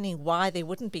understanding why there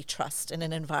wouldn't be trust in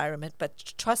an environment.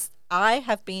 But trust, I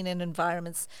have been in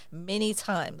environments many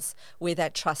times where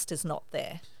that trust is not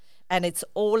there. And it's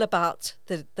all about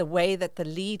the way that the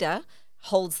leader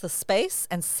holds the space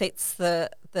and sets the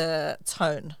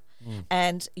tone.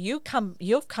 And you've come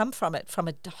from it from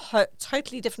a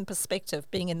totally different perspective,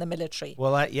 being in the military.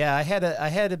 Well, I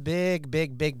had a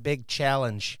big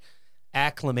challenge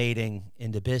acclimating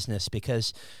into business,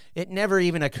 because it never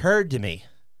even occurred to me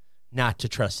not to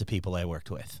trust the people I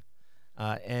worked with.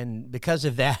 And because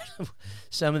of that,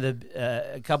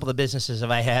 a couple of businesses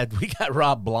that I had, we got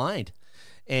robbed blind.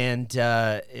 And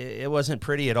it wasn't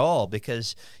pretty at all,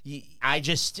 because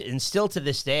and still to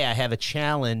this day, I have a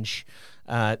challenge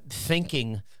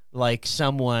thinking like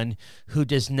someone who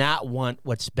does not want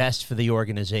what's best for the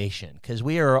organization, because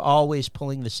we are always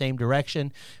pulling the same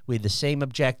direction, we had the same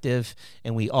objective,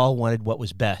 and we all wanted what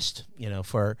was best,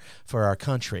 for our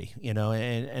country, and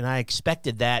I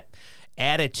expected that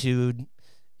attitude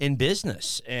in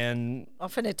business, and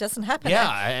often it doesn't happen.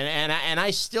 Yeah, and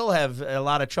I still have a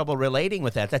lot of trouble relating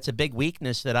with that. That's a big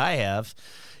weakness that I have,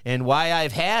 and why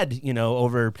I've had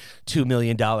over $2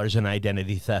 million in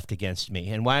identity theft against me,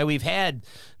 and why we've had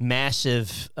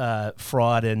massive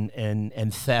fraud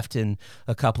and theft in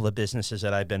a couple of businesses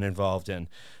that I've been involved in.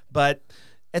 But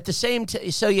at the same time,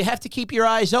 so you have to keep your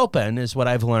eyes open, is what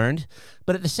I've learned.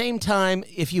 But at the same time,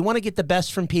 if you want to get the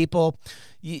best from people,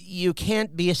 you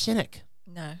can't be a cynic.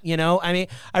 No. I mean,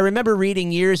 I remember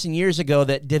reading years and years ago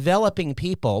that developing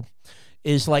people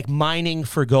is like mining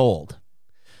for gold.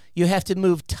 You have to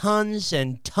move tons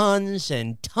and tons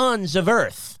and tons of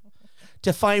earth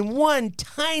to find one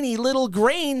tiny little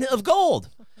grain of gold.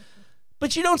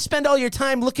 But you don't spend all your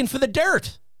time looking for the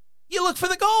dirt. You look for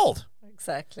the gold.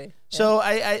 Exactly. Yeah. So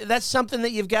I that's something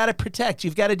that you've got to protect.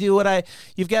 You've got to do what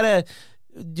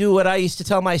I used to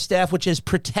tell my staff, which is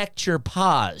protect your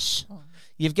pause.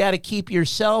 You've got to keep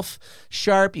yourself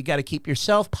sharp. You've got to keep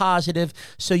yourself positive,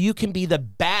 so you can be the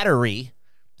battery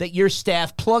that your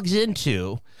staff plugs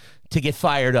into to get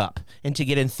fired up and to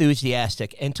get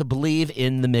enthusiastic and to believe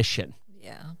in the mission.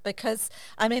 Yeah, because,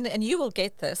 I mean, and you will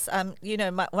get this,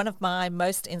 one of my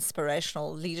most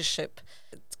inspirational leadership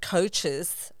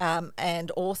coaches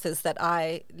and authors that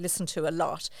I listen to a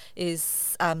lot is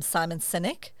Simon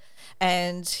Sinek.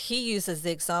 And he uses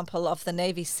the example of the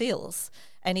Navy SEALs.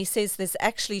 And he says there's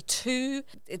actually 2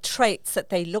 traits that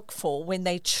they look for when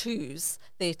they choose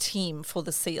their team for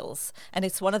the SEALs. And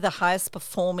it's one of the highest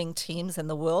performing teams in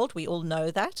the world. We all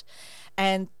know that.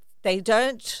 And they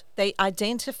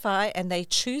identify and they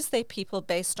choose their people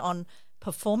based on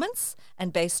performance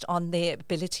and based on their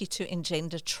ability to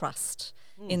engender trust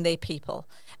in their people.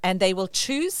 And they will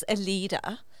choose a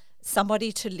leader,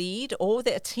 somebody to lead, or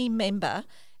a team member,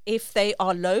 if they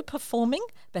are low performing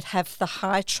but have the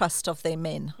high trust of their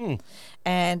men.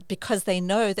 And because they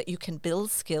know that you can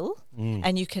build skill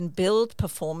and you can build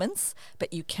performance,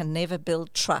 but you can never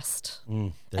build trust.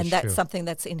 That's true. Something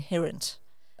that's inherent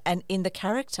and in the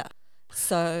character.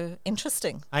 So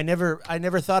interesting. I never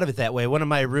thought of it that way. One of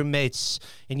my roommates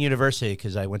in university,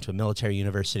 because I went to a military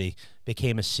university,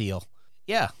 became a SEAL.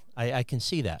 Yeah, I can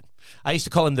see that. I used to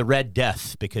call him the Red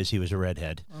Death because he was a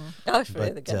redhead. Oh,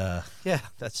 really good. Yeah,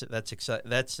 that's exciting.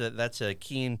 That's a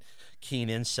keen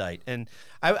insight. And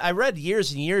I read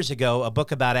years and years ago a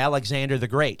book about Alexander the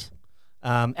Great,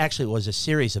 Actually, it was a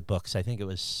series of books. I think it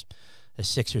was a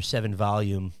 6 or 7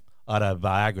 volume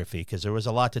autobiography, because there was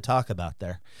a lot to talk about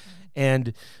there.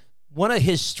 And one of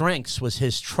his strengths was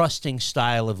his trusting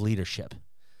style of leadership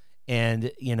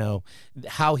and,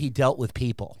 how he dealt with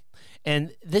people.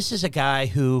 And this is a guy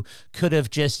who could have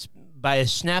just, by a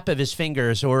snap of his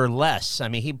fingers or less, I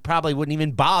mean, he probably wouldn't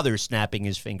even bother snapping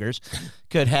his fingers,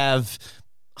 could have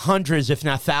hundreds, if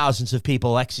not thousands, of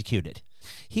people executed.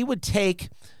 He would take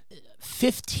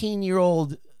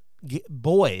 15-year-old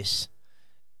boys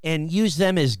and use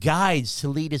them as guides to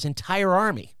lead his entire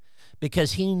army,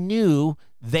 because he knew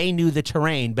they knew the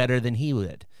terrain better than he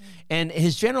would. And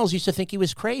his generals used to think he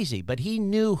was crazy, but he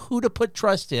knew who to put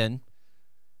trust in,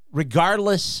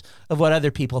 regardless of what other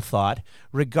people thought,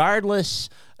 regardless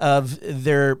of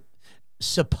their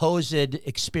supposed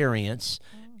experience.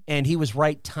 And he was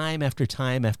right time after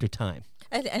time after time.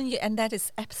 And that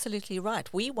is absolutely right.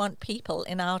 We want people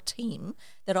in our team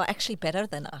that are actually better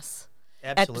than us.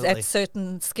 At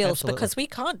certain skills. Absolutely. Because we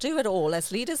can't do it all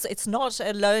as leaders. It's not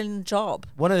a lone job.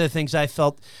 One of the things I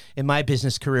felt in my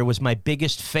business career was my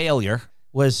biggest failure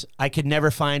was I could never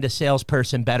find a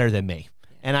salesperson better than me.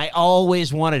 And I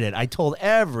always wanted it. I told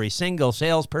every single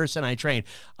salesperson I trained,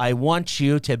 I want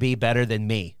you to be better than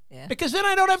me. Yeah. Because then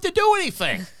I don't have to do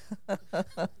anything.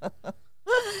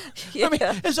 Yeah. I mean,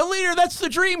 as a leader, that's the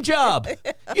dream job.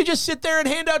 You just sit there and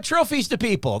hand out trophies to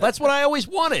people. That's what I always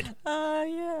wanted.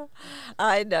 Yeah,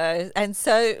 I know. And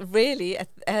so, really,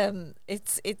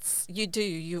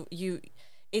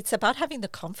 it's about having the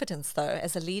confidence, though,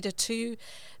 as a leader, to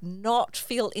not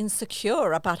feel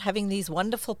insecure about having these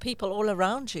wonderful people all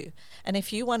around you. And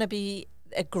if you want to be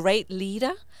a great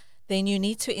leader, then you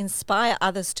need to inspire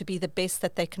others to be the best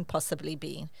that they can possibly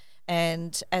be.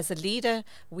 And as a leader,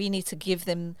 we need to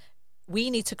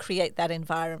create that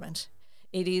environment.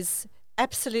 It is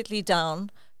absolutely down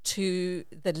to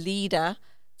the leader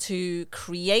to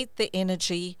create the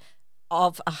energy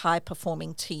of a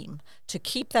high-performing team, to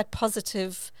keep that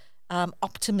positive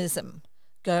optimism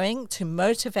going, to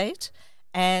motivate,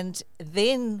 and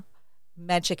then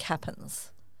magic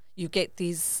happens. You get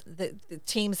the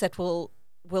teams that will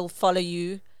follow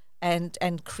you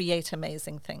and create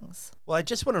amazing things. Well, I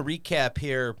just want to recap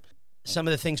here some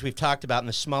of the things we've talked about in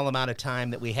the small amount of time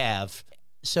that we have.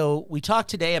 So we talked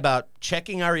today about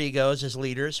checking our egos as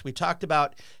leaders. We talked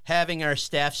about having our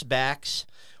staff's backs.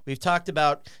 We've talked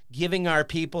about giving our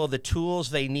people the tools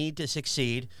they need to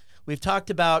succeed. We've talked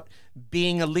about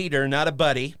being a leader, not a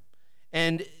buddy.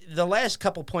 And the last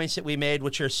couple points that we made,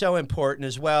 which are so important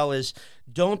as well, is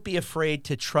don't be afraid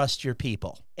to trust your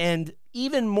people. And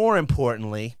even more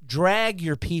importantly, drag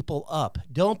your people up.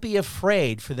 Don't be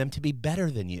afraid for them to be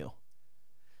better than you,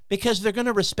 because they're going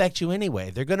to respect you anyway.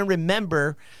 They're going to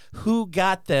remember who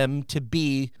got them to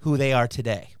be who they are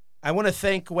today. I want to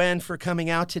thank Gwen for coming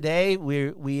out today.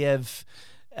 We have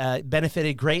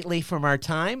benefited greatly from our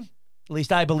time. At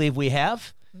least I believe we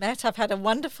have. Matt, I've had a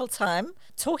wonderful time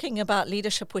talking about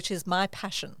leadership, which is my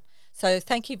passion. So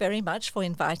thank you very much for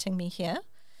inviting me here.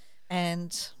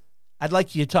 And I'd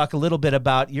like you to talk a little bit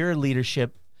about your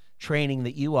leadership training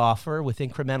that you offer with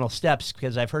Incremental Steps,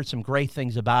 because I've heard some great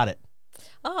things about it.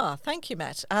 Thank you,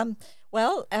 Matt.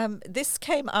 This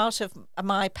came out of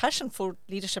my passion for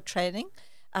leadership training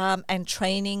and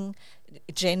training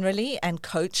generally and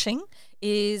coaching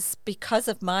is because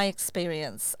of my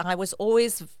experience. I was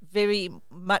always very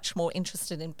much more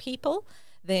interested in people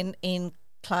than in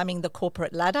climbing the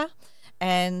corporate ladder,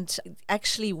 and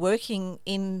actually working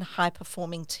in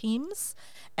high-performing teams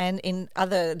and in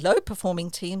other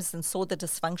low-performing teams, and saw the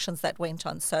dysfunctions that went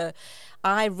on. So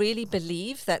I really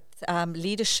believe that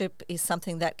leadership is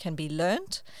something that can be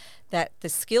learned, that the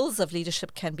skills of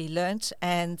leadership can be learned,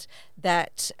 and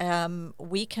that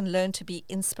we can learn to be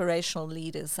inspirational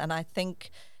leaders. And I think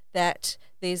that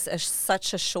there's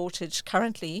such a shortage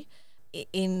currently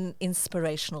in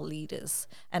inspirational leaders.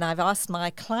 And I've asked my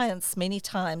clients many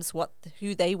times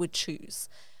who they would choose,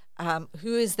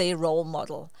 who is their role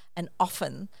model, and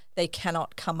often they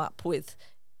cannot come up with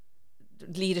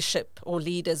leadership or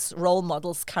leaders, role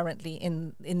models currently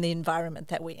in the environment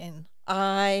that we're in.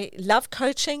 I love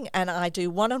coaching, and I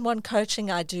do one-on-one coaching.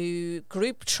 I do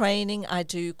group training. I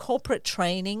do corporate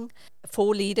training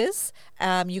for leaders.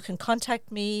 You can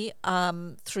contact me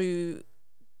through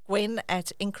Gwen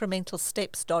at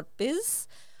incrementalsteps.biz,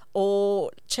 or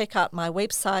check out my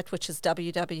website, which is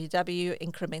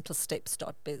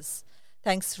www.incrementalsteps.biz.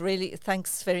 Thanks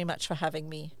very much for having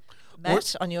me,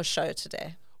 Matt, on your show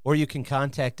today. Or you can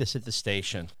contact us at the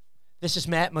station. This is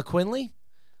Matt McQuinley.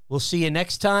 We'll see you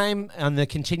next time on the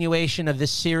continuation of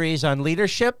this series on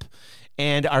leadership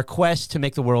and our quest to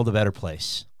make the world a better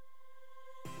place.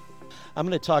 I'm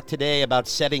going to talk today about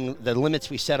setting the limits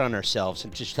we set on ourselves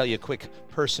and just tell you a quick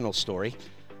personal story.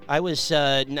 I was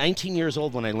 19 years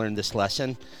old when I learned this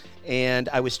lesson, and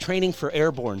I was training for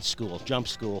airborne school, jump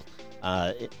school,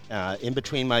 in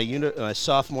between my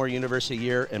sophomore university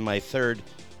year and my third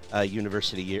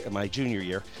university year, my junior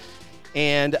year.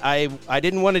 And I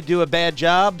didn't want to do a bad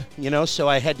job, so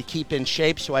I had to keep in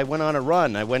shape, so I went on a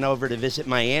run. I went over to visit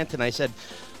my aunt, and I said,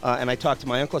 and I talked to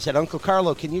my uncle. I said, Uncle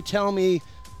Carlo, can you tell me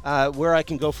where I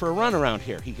can go for a run around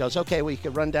here? He goes, okay, well, you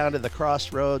could run down to the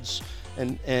crossroads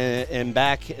and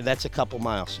back. That's a couple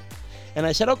miles. And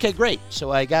I said, okay, great.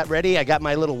 So I got ready. I got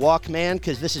my little Walkman,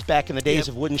 because this is back in the days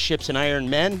of wooden ships and iron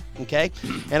men, okay?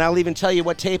 And I'll even tell you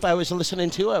what tape I was listening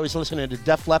to. I was listening to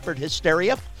Def Leppard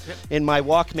Hysteria in my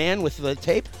Walkman with the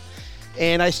tape.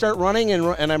 And I start running,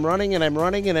 and I'm running, and I'm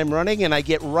running, and I'm running, and I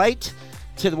get right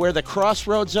to where the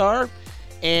crossroads are,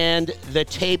 and the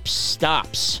tape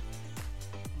stops.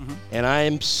 Mm-hmm. And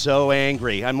I'm so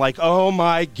angry. I'm like, oh,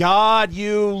 my God,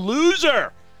 you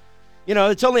loser.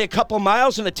 It's only a couple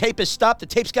miles and the tape is stopped. The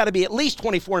tape's got to be at least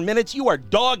 24 minutes. You are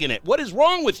dogging it. What is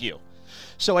wrong with you?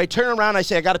 So I turn around, I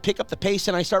say, I got to pick up the pace,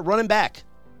 and I start running back,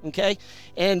 okay?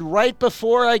 And right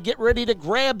before I get ready to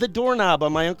grab the doorknob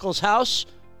on my uncle's house,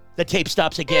 the tape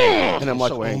stops again. And I'm like,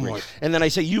 so angry. And then I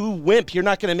say, you wimp, you're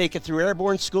not going to make it through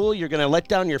airborne school. You're going to let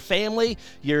down your family,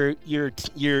 your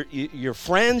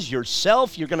friends,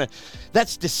 yourself.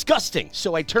 That's disgusting.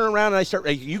 So I turn around and I start,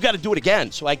 you got to do it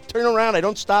again. So I turn around, I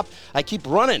don't stop, I keep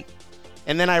running.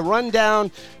 And then I run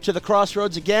down to the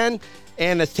crossroads again,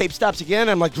 and the tape stops again.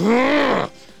 I'm like,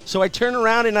 ugh. So I turn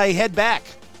around and I head back.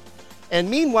 And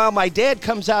meanwhile, my dad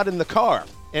comes out in the car,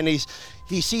 and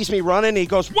he sees me running. He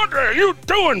goes, what are you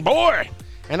doing, boy?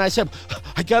 And I said,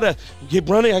 I got to get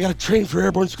running. I got to train for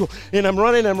airborne school. And I'm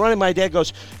running. My dad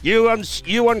goes, you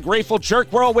ungrateful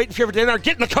jerk. We're all waiting for you for dinner.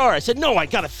 Get in the car. I said, no, I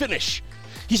got to finish.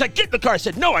 He's like, get in the car. I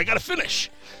said, no, I got to finish.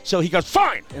 So he goes,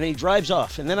 fine. And he drives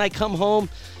off. And then I come home.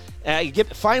 I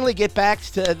finally get back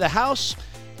to the house.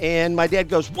 And my dad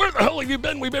goes, where the hell have you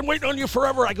been? We've been waiting on you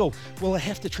forever. I go, well, I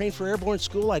have to train for airborne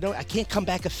school. I can't come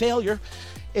back a failure.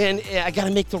 And I got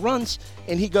to make the runs.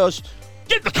 And he goes,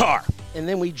 get in the car. And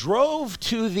then we drove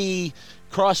to the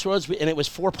crossroads, and it was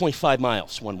 4.5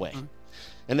 miles one way. Mm-hmm.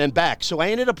 And then back. So I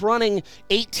ended up running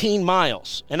 18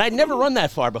 miles. And I'd never run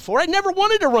that far before. I never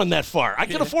wanted to run that far. I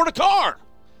could afford a car.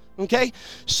 Okay?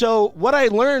 So what I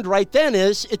learned right then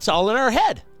is it's all in our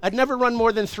head. I'd never run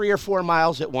more than 3 or 4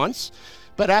 miles at once.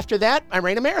 But after that, I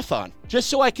ran a marathon, just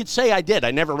so I could say I did.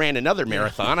 I never ran another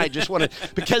marathon. I just wanted,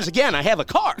 because again, I have a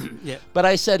car. Yeah. But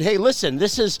I said, hey, listen,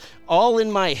 this is all in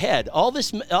my head. All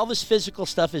this physical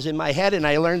stuff is in my head, and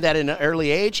I learned that in an early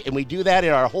age, and we do that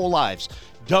in our whole lives.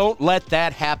 Don't let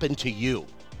that happen to you.